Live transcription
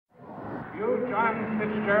You, John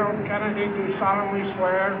Fitzgerald Kennedy, do solemnly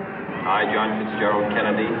swear. I, John Fitzgerald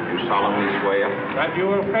Kennedy, do solemnly swear. That you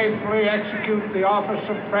will faithfully execute the office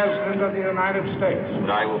of President of the United States. That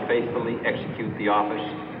I will faithfully execute the office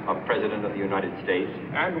of President of the United States.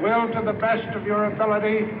 And will, to the best of your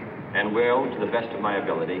ability. And will, to the best of my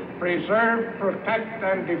ability. Preserve, protect,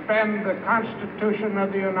 and defend the Constitution of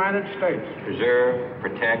the United States. Preserve,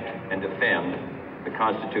 protect, and defend the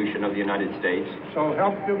Constitution of the United States. So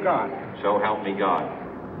help you God. So help me God.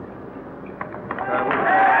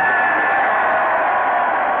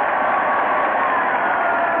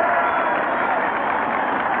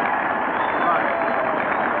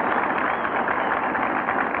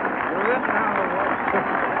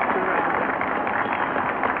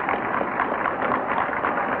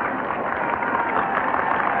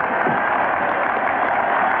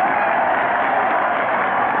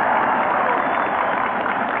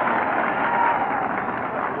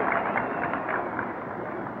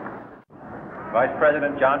 Vice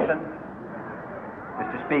President Johnson,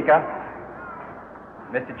 Mr. Speaker,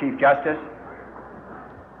 Mr. Chief Justice,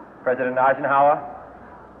 President Eisenhower,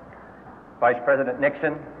 Vice President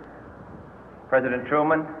Nixon, President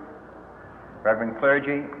Truman, Reverend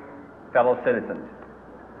clergy, fellow citizens.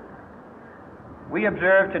 We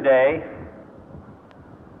observe today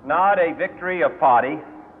not a victory of party,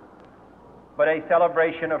 but a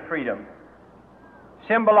celebration of freedom,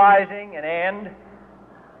 symbolizing an end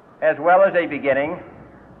as well as a beginning,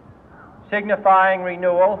 signifying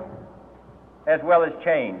renewal as well as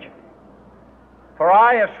change. For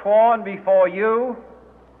I have sworn before you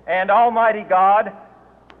and Almighty God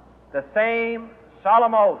the same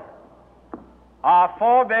solemn oath our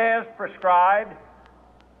forebears prescribed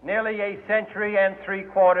nearly a century and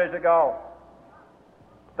 3/4 ago.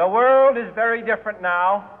 The world is very different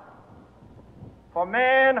now, for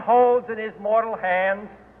man holds in his mortal hands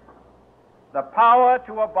the power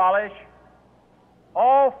to abolish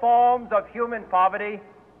all forms of human poverty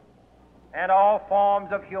and all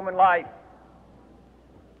forms of human life.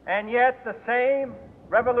 And yet the same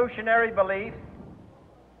revolutionary beliefs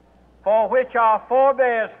for which our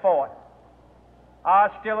forebears fought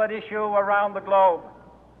are still at issue around the globe.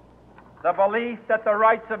 The belief that the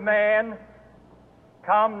rights of man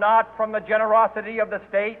come not from the generosity of the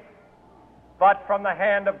state, but from the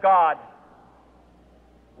hand of God.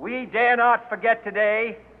 We dare not forget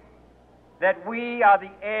today that we are the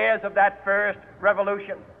heirs of that first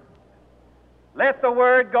revolution. Let the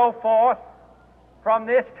word go forth from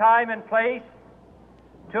this time and place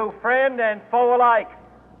to friend and foe alike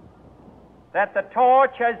that the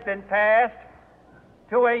torch has been passed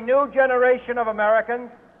to a new generation of Americans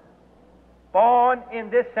born in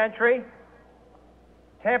this century,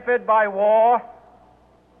 tempered by war,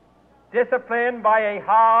 disciplined by a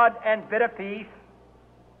hard and bitter peace,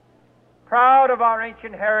 proud of our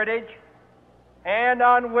ancient heritage, and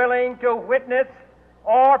unwilling to witness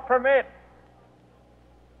or permit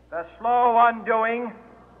the slow undoing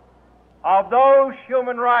of those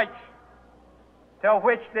human rights to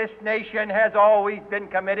which this nation has always been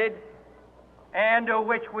committed and to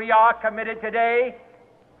which we are committed today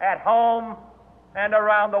at home and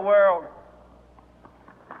around the world.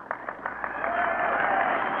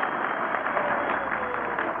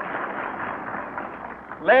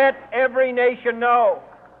 Let every nation know,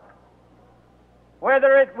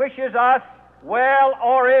 whether it wishes us well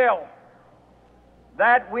or ill,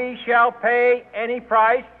 that we shall pay any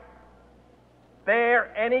price,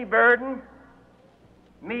 bear any burden,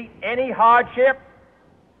 meet any hardship,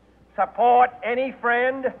 support any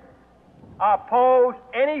friend, oppose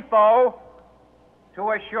any foe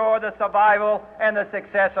to assure the survival and the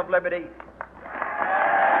success of liberty.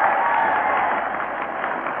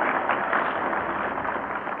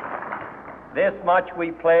 This much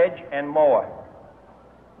we pledge and more.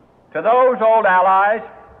 To those old allies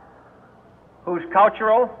whose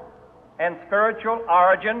cultural and spiritual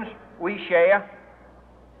origins we share,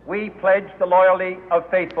 we pledge the loyalty of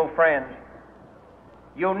faithful friends.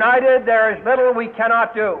 United, there is little we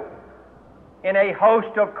cannot do in a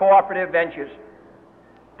host of cooperative ventures.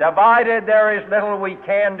 Divided, there is little we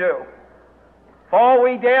can do, for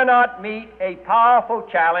we dare not meet a powerful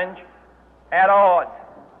challenge at odds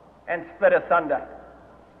and split asunder.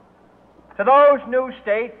 To those new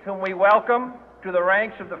states whom we welcome to the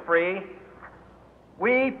ranks of the free,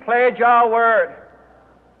 we pledge our word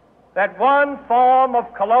that one form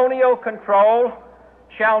of colonial control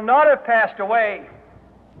shall not have passed away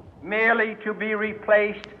merely to be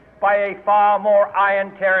replaced by a far more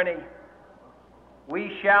iron tyranny.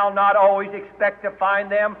 We shall not always expect to find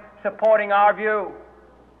them supporting our view,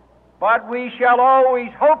 but we shall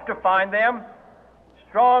always hope to find them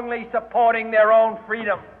strongly supporting their own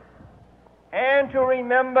freedom, and to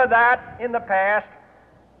remember that in the past,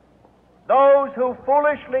 those who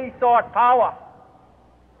foolishly sought power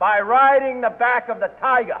by riding the back of the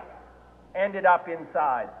tiger ended up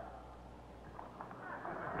inside.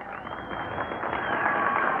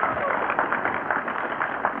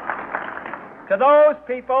 To those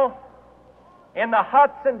people in the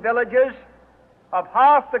huts and villages of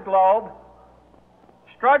half the globe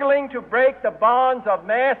struggling to break the bonds of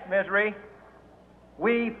mass misery,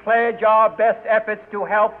 we pledge our best efforts to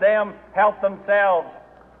help them help themselves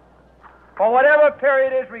for whatever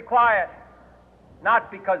period is required, not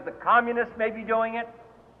because the communists may be doing it,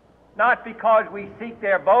 not because we seek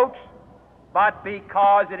their votes, but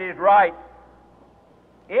because it is right.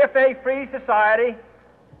 If a free society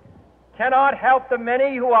cannot help the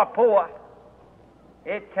many who are poor,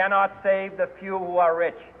 it cannot save the few who are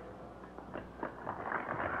rich.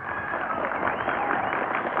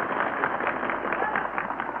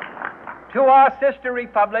 To our sister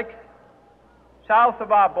republics south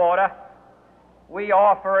of our border, we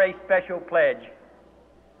offer a special pledge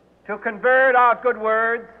to convert our good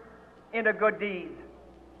words into good deeds,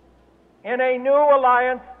 in a new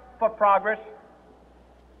alliance for progress,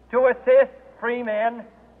 to assist free men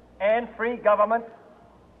and free governments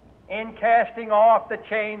in casting off the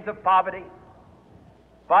chains of poverty.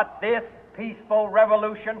 But this peaceful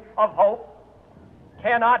revolution of hope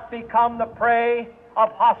cannot become the prey of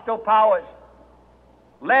hostile powers.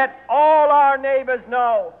 Let all our neighbors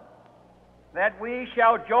know that we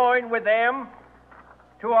shall join with them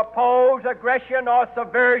to oppose aggression or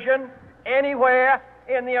subversion anywhere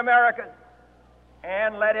in the Americas.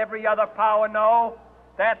 And let every other power know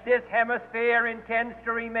that this hemisphere intends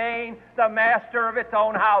to remain the master of its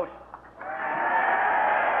own house.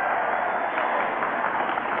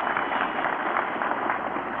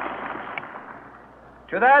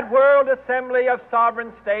 To that World Assembly of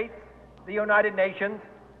Sovereign States, the United Nations,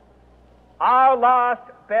 our last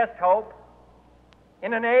best hope,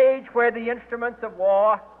 in an age where the instruments of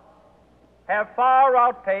war have far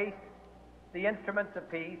outpaced the instruments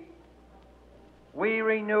of peace, we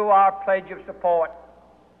renew our pledge of support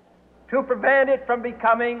to prevent it from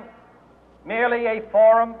becoming merely a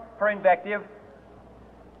forum for invective,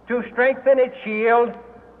 to strengthen its shield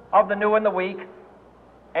of the new and the weak,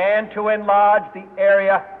 and to enlarge the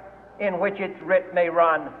area in which its writ may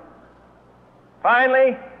run.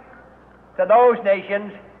 Finally, to those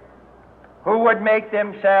nations who would make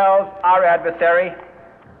themselves our adversary,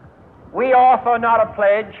 we offer not a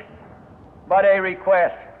pledge, but a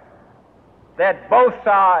request that both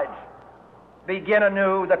sides begin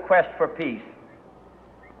anew the quest for peace.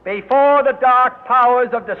 Before the dark powers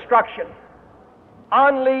of destruction,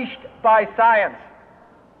 unleashed by science,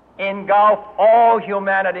 engulf all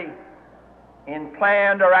humanity in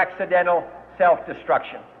planned or accidental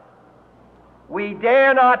self-destruction, we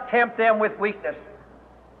dare not tempt them with weakness,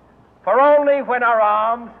 for only when our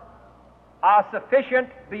arms are sufficient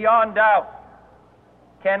beyond doubt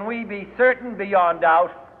can we be certain beyond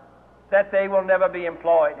doubt that they will never be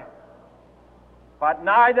employed. But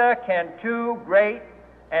neither can two great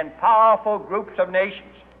and powerful groups of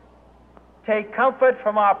nations take comfort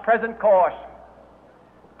from our present course,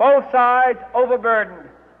 both sides overburdened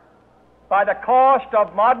by the cost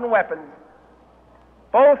of modern weapons,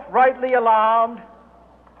 both rightly alarmed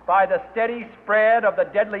by the steady spread of the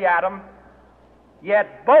deadly atom,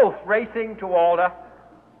 yet both racing to alter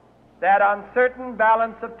that uncertain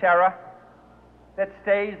balance of terror that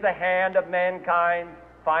stays the hand of mankind's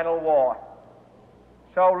final war.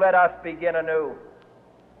 So let us begin anew,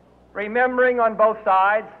 remembering on both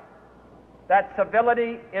sides that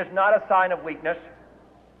civility is not a sign of weakness,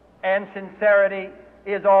 and sincerity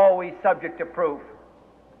is always subject to proof.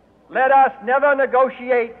 Let us never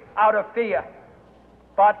negotiate out of fear,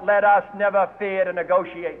 but let us never fear to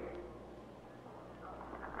negotiate.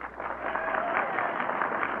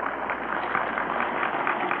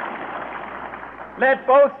 Let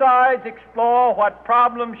both sides explore what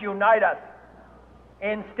problems unite us,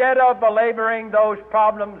 instead of belaboring those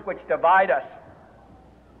problems which divide us.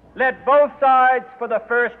 Let both sides, for the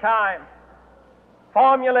first time,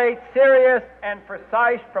 formulate serious and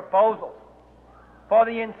precise proposals for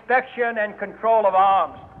the inspection and control of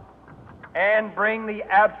arms, and bring the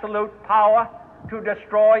absolute power to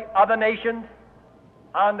destroy other nations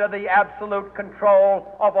under the absolute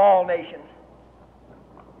control of all nations.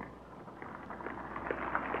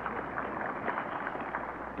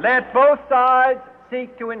 Let both sides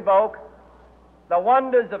seek to invoke the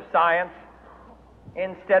wonders of science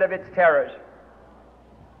instead of its terrors.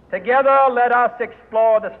 Together, let us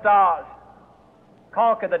explore the stars,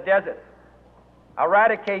 conquer the deserts,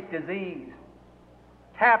 eradicate disease,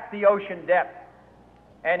 tap the ocean depth,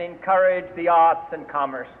 and encourage the arts and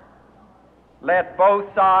commerce. Let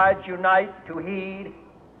both sides unite to heed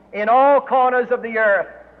in all corners of the earth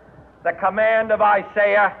the command of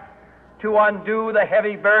Isaiah to undo the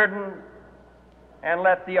heavy burden and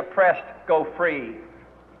let the oppressed go free.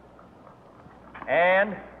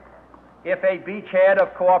 And if a beachhead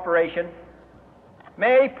of cooperation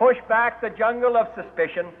may push back the jungle of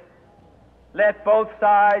suspicion, let both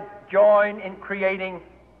sides join in creating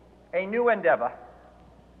a new endeavor,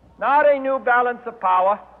 not a new balance of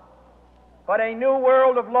power, but a new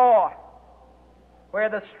world of law, where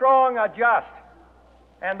the strong are just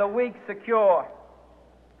and the weak secure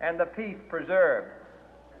and the peace preserved.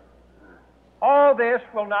 All this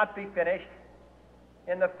will not be finished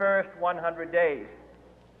in the first 100 days,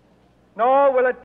 nor will it